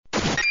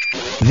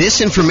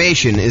This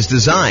information is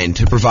designed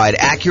to provide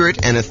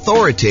accurate and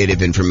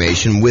authoritative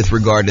information with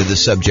regard to the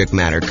subject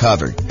matter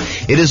covered.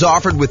 It is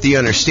offered with the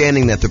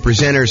understanding that the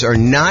presenters are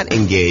not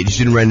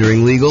engaged in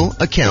rendering legal,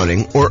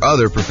 accounting, or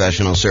other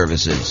professional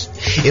services.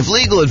 If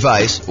legal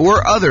advice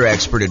or other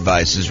expert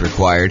advice is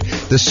required,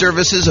 the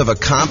services of a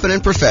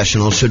competent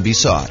professional should be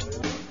sought.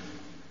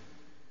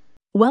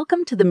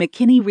 Welcome to the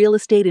McKinney Real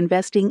Estate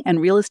Investing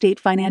and Real Estate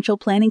Financial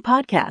Planning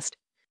Podcast.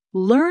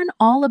 Learn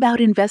all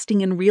about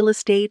investing in real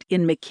estate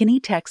in McKinney,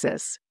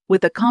 Texas,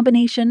 with a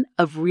combination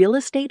of real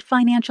estate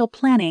financial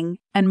planning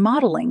and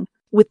modeling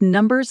with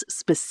numbers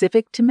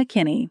specific to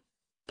McKinney,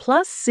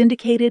 plus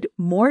syndicated,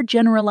 more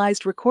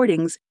generalized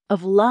recordings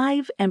of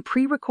live and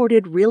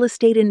pre-recorded real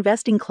estate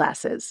investing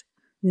classes,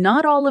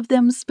 not all of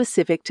them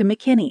specific to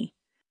McKinney.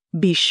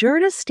 Be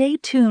sure to stay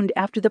tuned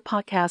after the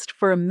podcast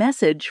for a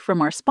message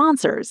from our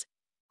sponsors.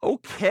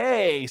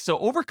 Okay, so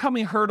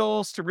overcoming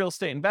hurdles to real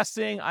estate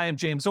investing. I am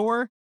James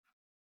Orr.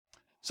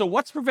 So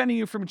what's preventing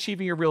you from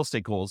achieving your real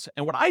estate goals?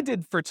 And what I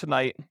did for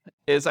tonight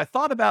is I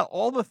thought about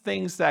all the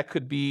things that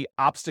could be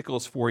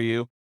obstacles for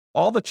you,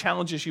 all the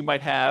challenges you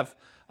might have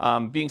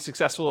being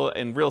successful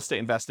in real estate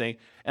investing,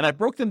 and I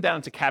broke them down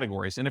into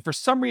categories. And if for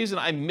some reason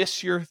I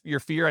miss your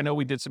fear, I know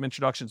we did some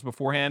introductions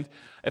beforehand.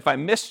 If I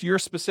missed your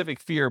specific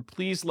fear,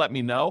 please let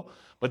me know.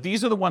 But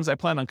these are the ones I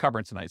plan on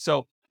covering tonight.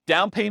 So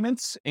down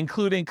payments,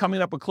 including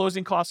coming up with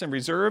closing costs and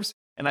reserves,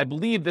 and I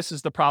believe this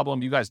is the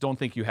problem you guys don't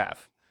think you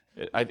have.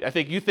 I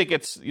think you think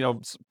it's,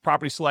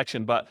 property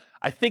selection, but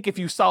I think if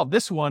you solve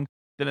this one,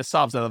 then it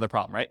solves that other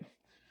problem, right?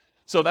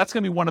 So that's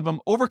going to be one of them.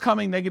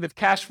 Overcoming negative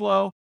cash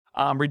flow,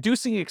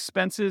 reducing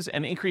expenses,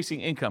 and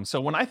increasing income. So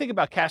when I think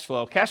about cash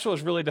flow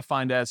is really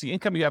defined as the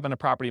income you have on a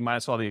property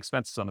minus all the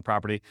expenses on the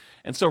property.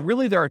 And so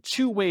really there are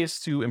two ways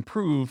to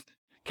improve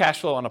cash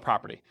flow on a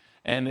property.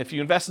 And if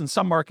you invest in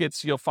some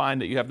markets, you'll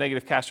find that you have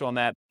negative cash flow on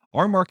that.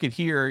 Our market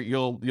here,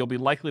 you'll be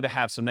likely to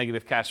have some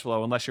negative cash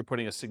flow unless you're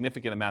putting a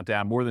significant amount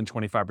down, more than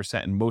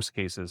 25% in most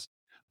cases.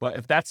 But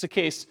if that's the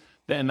case,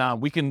 then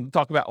we can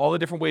talk about all the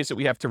different ways that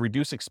we have to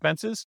reduce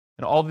expenses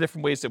and all the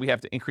different ways that we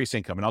have to increase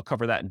income. And I'll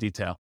cover that in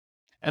detail.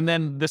 And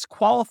then this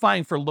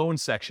qualifying for loan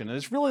section, and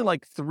there's really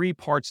like three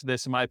parts to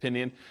this, in my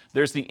opinion.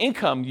 There's the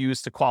income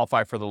used to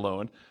qualify for the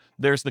loan.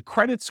 There's the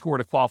credit score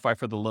to qualify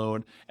for the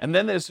loan. And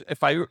then there's,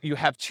 you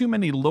have too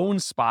many loan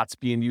spots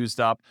being used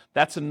up,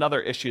 that's another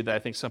issue that I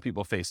think some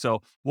people face.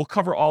 So we'll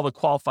cover all the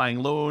qualifying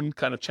loan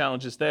kind of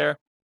challenges there.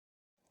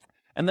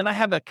 And then I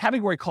have a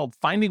category called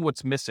finding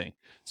what's missing.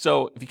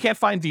 So if you can't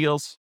find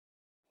deals,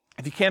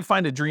 if you can't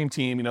find a dream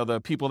team, the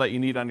people that you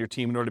need on your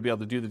team in order to be able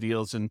to do the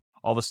deals and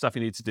all the stuff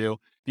you need to do,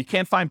 if you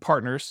can't find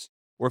partners,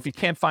 or if you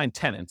can't find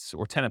tenants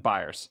or tenant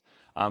buyers.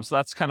 So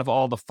that's kind of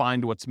all the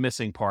find what's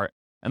missing part.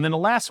 And then the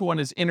last one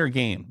is inner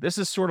game. This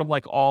is sort of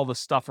like all the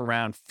stuff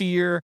around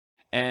fear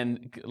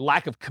and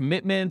lack of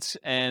commitment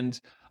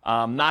and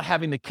not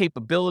having the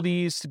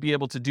capabilities to be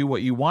able to do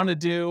what you want to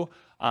do,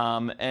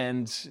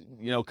 and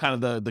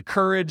kind of the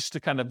courage to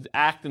kind of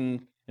act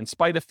in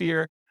spite of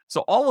fear.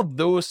 So all of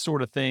those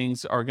sort of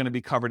things are going to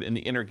be covered in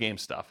the inner game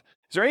stuff.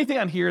 Is there anything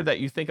on here that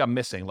you think I'm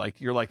missing? Like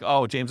you're like,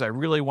 oh, James, I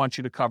really want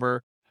you to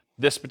cover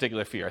this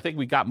particular fear. I think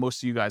we got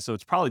most of you guys, so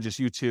it's probably just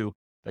you two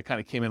that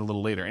kind of came in a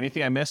little later.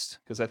 Anything I missed?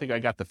 Because I think I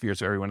got the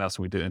fears of everyone else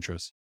when we did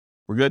intros.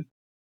 We're good?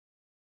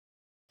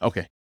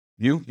 Okay.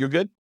 You're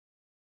good?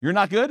 You're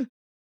not good?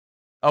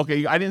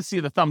 Okay, I didn't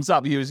see the thumbs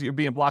up. You're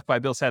being blocked by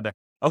Bill's head there.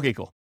 Okay,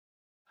 cool.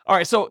 All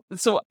right, so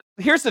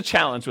here's the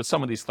challenge with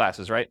some of these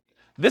classes, right?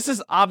 This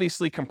is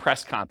obviously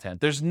compressed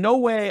content. There's no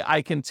way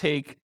I can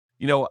take,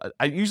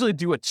 I usually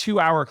do a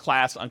 2-hour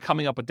class on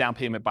coming up with down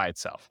payment by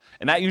itself.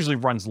 And that usually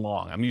runs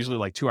long. I'm usually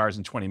like 2 hours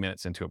and 20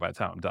 minutes into it by the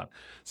time I'm done.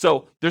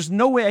 So there's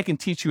no way I can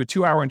teach you a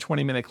 2-hour and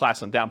 20-minute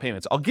class on down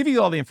payments. I'll give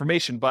you all the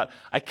information, but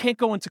I can't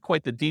go into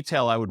quite the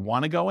detail I would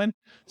want to go in.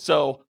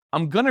 So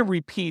I'm going to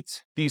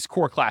repeat these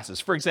core classes.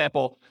 For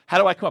example, how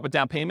do I come up with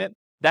down payment?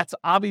 That's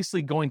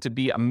obviously going to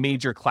be a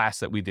major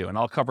class that we do. And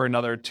I'll cover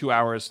another 2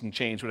 hours and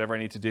change whatever I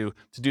need to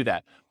do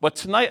that. But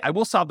tonight I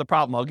will solve the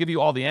problem. I'll give you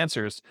all the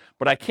answers,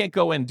 but I can't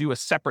go and do a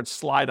separate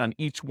slide on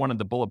each one of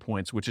the bullet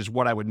points, which is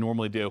what I would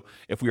normally do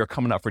if we were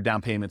coming up for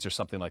down payments or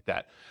something like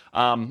that.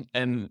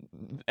 And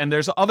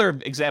there's other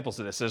examples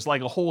of this. There's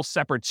like a whole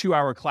separate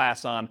 2-hour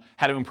class on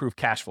how to improve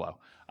cash flow.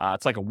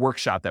 It's like a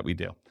workshop that we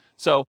do.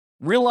 So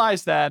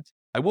realize that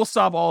I will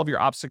solve all of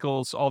your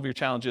obstacles, all of your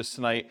challenges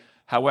tonight.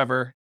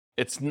 However,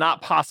 it's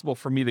not possible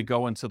for me to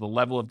go into the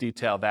level of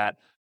detail that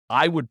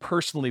I would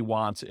personally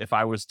want if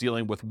I was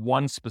dealing with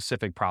one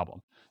specific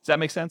problem. Does that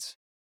make sense?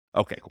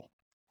 Okay, cool.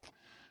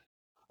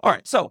 All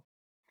right, so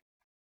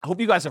I hope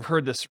you guys have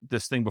heard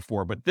this thing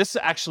before, but this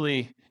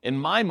actually, in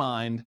my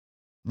mind,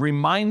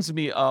 reminds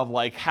me of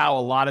like how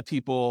a lot of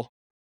people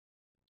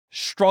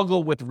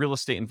struggle with real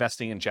estate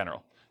investing in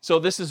general. So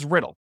this is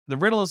riddle. The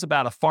riddle is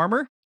about a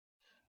farmer,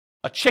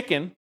 a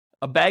chicken,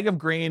 a bag of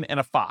grain, and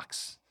a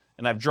fox.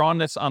 And I've drawn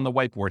this on the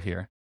whiteboard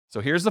here. So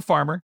here's the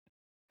farmer,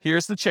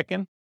 here's the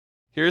chicken,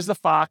 here's the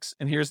fox,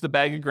 and here's the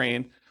bag of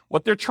grain.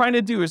 What they're trying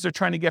to do is they're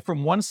trying to get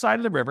from one side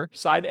of the river,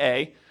 side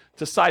A,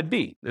 to side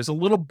B. There's a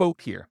little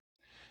boat here.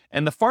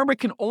 And the farmer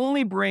can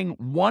only bring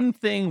one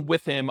thing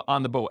with him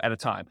on the boat at a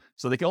time.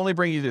 So they can only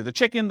bring either the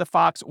chicken, the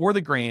fox, or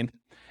the grain.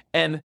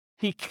 And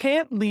he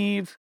can't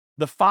leave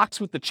the fox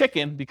with the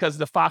chicken because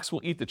the fox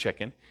will eat the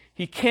chicken.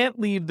 He can't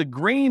leave the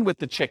grain with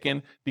the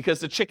chicken because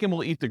the chicken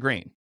will eat the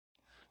grain.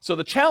 So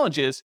the challenge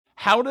is,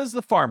 how does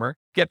the farmer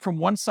get from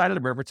one side of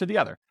the river to the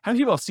other? How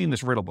many people have seen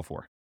this riddle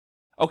before?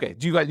 Okay,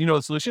 do you guys, know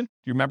the solution? Do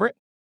you remember it?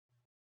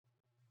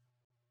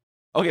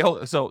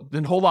 Okay, so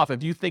then hold off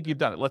if you think you've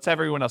done it. Let's have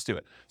everyone else do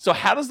it. So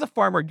how does the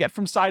farmer get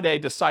from side A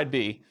to side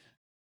B,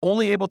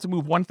 only able to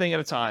move one thing at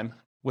a time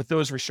with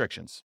those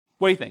restrictions?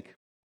 What do you think?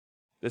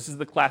 This is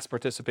the class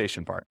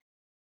participation part.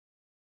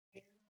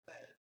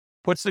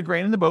 Puts the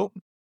grain in the boat.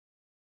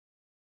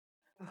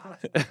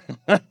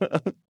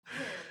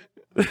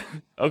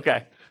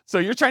 Okay, so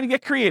you're trying to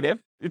get creative.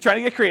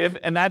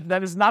 And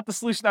that is not the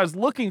solution I was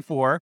looking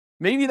for.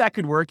 Maybe that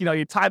could work.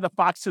 You tie the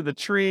fox to the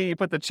tree, you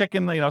put the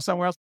chicken,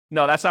 somewhere else.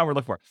 No, that's not what we're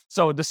looking for.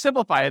 So to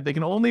simplify it, they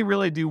can only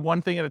really do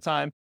one thing at a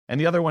time, and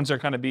the other ones are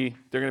they're going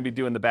to be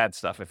doing the bad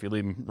stuff if you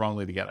leave them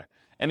wrongly together.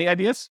 Any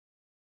ideas?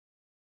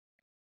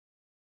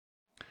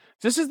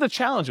 This is the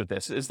challenge with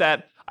this, is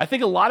that I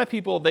think a lot of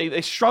people,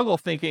 they struggle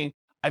thinking,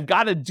 I've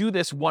got to do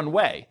this one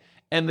way.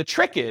 And the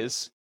trick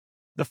is,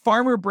 the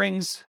farmer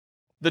brings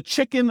the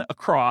chicken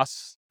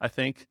across, I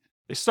think.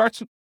 It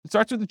starts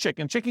with the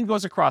chicken. Chicken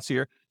goes across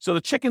here. So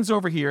the chicken's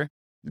over here.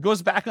 It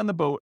goes back on the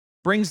boat,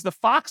 brings the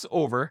fox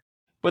over,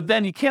 but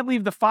then you can't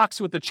leave the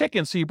fox with the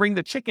chicken, so you bring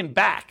the chicken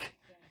back.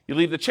 You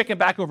leave the chicken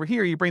back over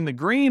here. You bring the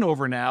grain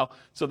over now.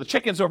 So the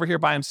chicken's over here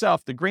by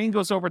himself. The grain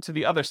goes over to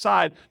the other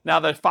side. Now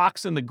the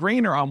fox and the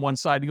grain are on one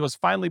side. He goes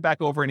finally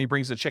back over and he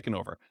brings the chicken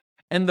over.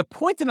 And the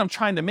point that I'm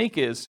trying to make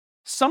is,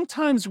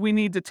 sometimes we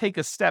need to take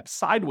a step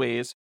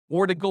sideways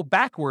or to go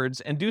backwards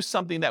and do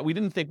something that we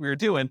didn't think we were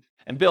doing.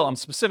 And Bill, I'm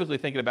specifically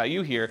thinking about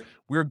you here.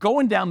 We're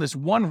going down this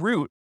one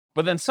route,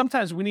 but then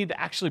sometimes we need to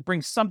actually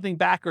bring something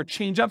back or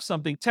change up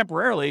something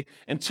temporarily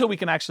until we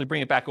can actually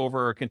bring it back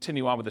over or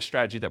continue on with the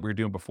strategy that we were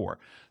doing before.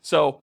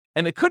 So,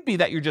 and it could be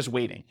that you're just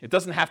waiting. It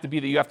doesn't have to be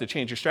that you have to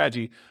change your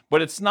strategy,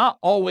 but it's not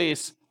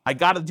always, I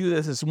got to do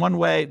this one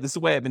way. This is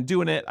the way I've been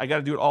doing it. I got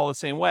to do it all the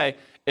same way.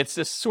 It's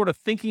this sort of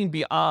thinking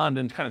beyond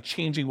and kind of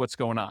changing what's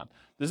going on.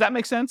 Does that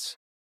make sense?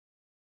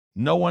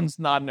 No one's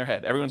nodding their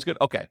head. Everyone's good?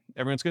 Okay.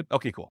 Everyone's good?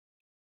 Okay, cool.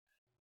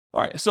 All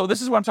right. So this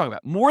is what I'm talking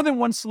about. More than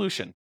one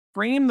solution.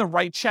 Frame the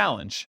right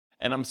challenge.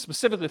 And I'm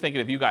specifically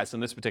thinking of you guys in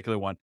this particular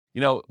one.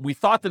 We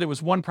thought that it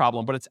was one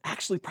problem, but it's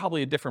actually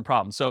probably a different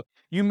problem. So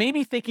you may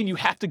be thinking you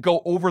have to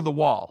go over the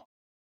wall.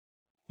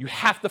 You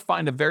have to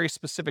find a very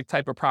specific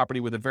type of property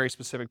with a very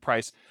specific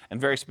price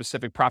and very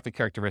specific profit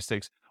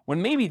characteristics,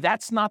 when maybe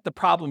that's not the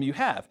problem you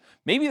have.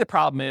 Maybe the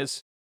problem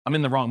is, I'm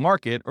in the wrong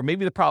market, or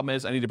maybe the problem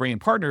is I need to bring in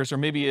partners, or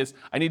maybe is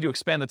I need to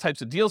expand the types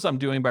of deals I'm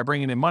doing by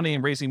bringing in money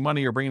and raising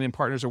money or bringing in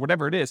partners or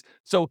whatever it is.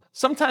 So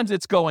sometimes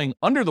it's going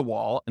under the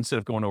wall instead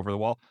of going over the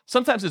wall.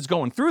 Sometimes it's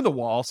going through the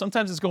wall.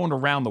 Sometimes it's going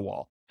around the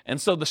wall. And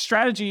so the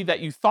strategy that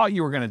you thought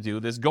you were going to do,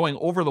 this going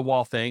over the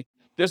wall thing,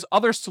 there's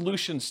other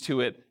solutions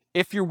to it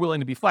if you're willing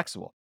to be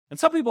flexible. And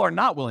some people are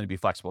not willing to be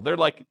flexible. They're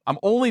like, I'm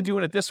only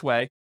doing it this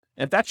way.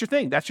 And if that's your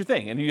thing, that's your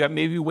thing. And you have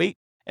maybe wait,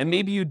 and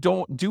maybe you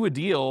don't do a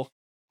deal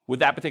with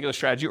that particular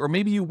strategy, or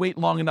maybe you wait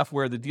long enough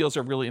where the deals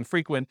are really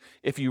infrequent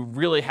if you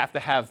really have to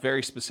have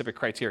very specific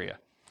criteria.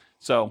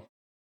 So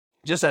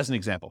just as an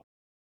example.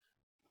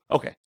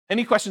 Okay,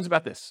 any questions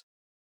about this?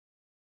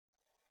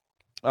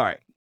 All right.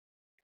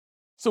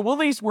 So will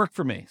these work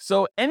for me?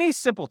 So any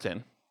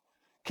simpleton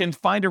can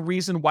find a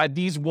reason why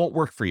these won't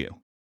work for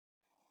you.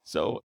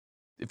 So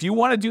if you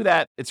want to do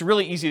that, it's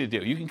really easy to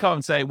do. You can come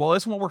and say, well,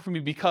 this won't work for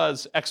me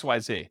because X, Y,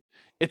 Z.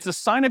 It's a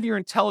sign of your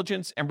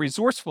intelligence and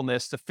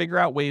resourcefulness to figure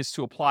out ways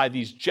to apply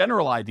these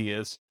general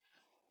ideas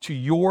to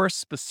your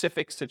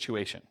specific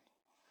situation.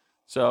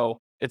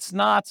 So it's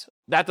not,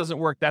 that doesn't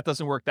work, that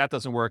doesn't work, that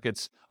doesn't work.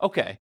 It's,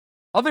 okay,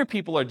 other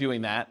people are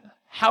doing that.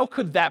 How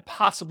could that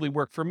possibly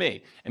work for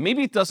me? And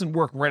maybe it doesn't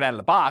work right out of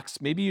the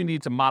box. Maybe you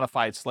need to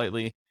modify it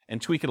slightly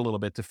and tweak it a little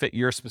bit to fit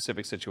your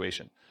specific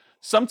situation.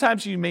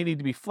 Sometimes you may need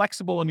to be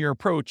flexible in your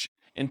approach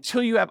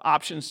until you have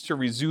options to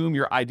resume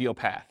your ideal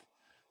path.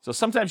 So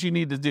sometimes you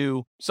need to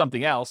do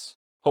something else,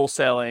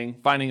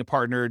 wholesaling, finding a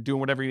partner, doing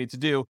whatever you need to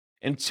do,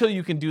 until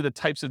you can do the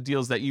types of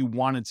deals that you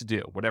wanted to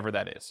do, whatever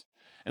that is.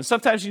 And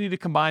sometimes you need to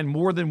combine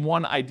more than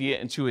one idea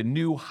into a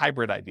new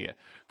hybrid idea.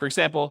 For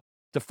example,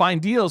 to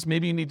find deals,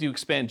 maybe you need to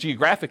expand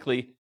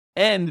geographically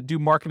and do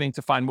marketing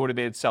to find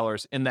motivated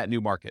sellers in that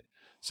new market.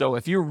 So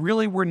if you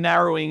really were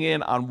narrowing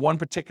in on one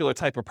particular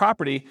type of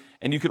property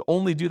and you could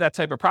only do that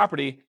type of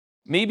property,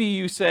 maybe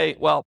you say,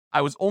 well,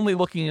 I was only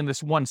looking in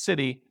this one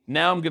city.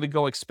 Now I'm going to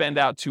go expand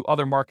out to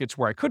other markets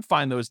where I could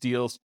find those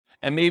deals.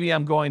 And maybe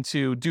I'm going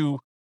to do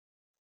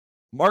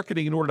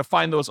marketing in order to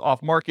find those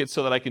off market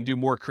so that I can do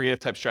more creative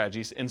type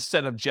strategies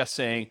instead of just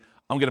saying,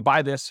 I'm going to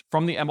buy this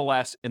from the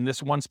MLS in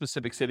this one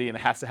specific city and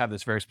it has to have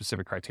this very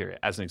specific criteria,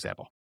 as an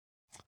example.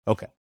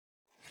 Okay.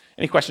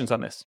 Any questions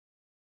on this?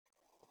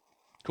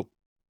 Cool.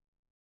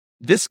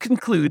 This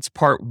concludes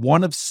part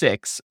 1 of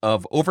 6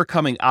 of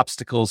Overcoming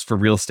Obstacles for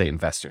Real Estate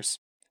Investors.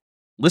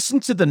 Listen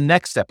to the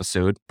next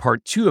episode,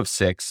 part 2 of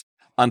 6,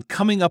 on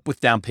coming up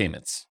with down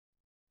payments.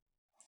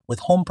 With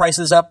home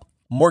prices up,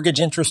 mortgage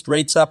interest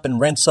rates up, and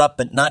rents up,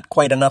 but not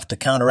quite enough to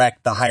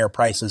counteract the higher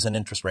prices and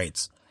interest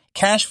rates,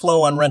 cash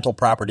flow on rental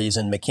properties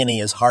in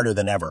McKinney is harder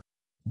than ever.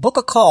 Book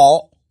a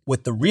call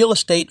with the Real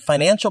Estate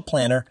Financial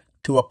Planner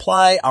to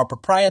apply our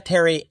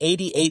proprietary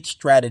 88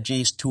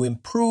 strategies to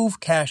improve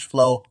cash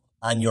flow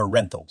on your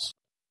rentals.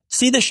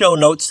 See the show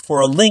notes for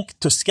a link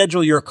to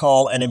schedule your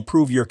call and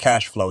improve your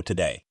cash flow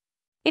today.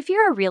 If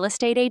you're a real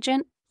estate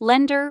agent,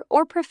 lender,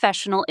 or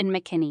professional in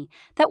McKinney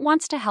that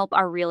wants to help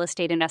our real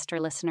estate investor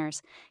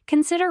listeners,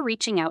 consider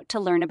reaching out to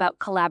learn about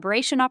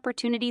collaboration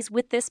opportunities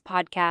with this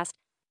podcast.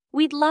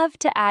 We'd love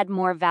to add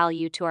more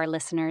value to our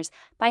listeners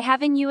by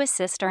having you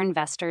assist our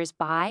investors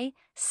buy,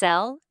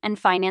 sell, and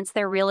finance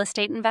their real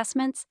estate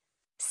investments.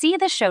 See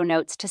the show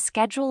notes to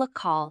schedule a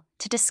call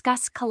to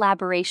discuss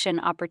collaboration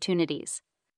opportunities.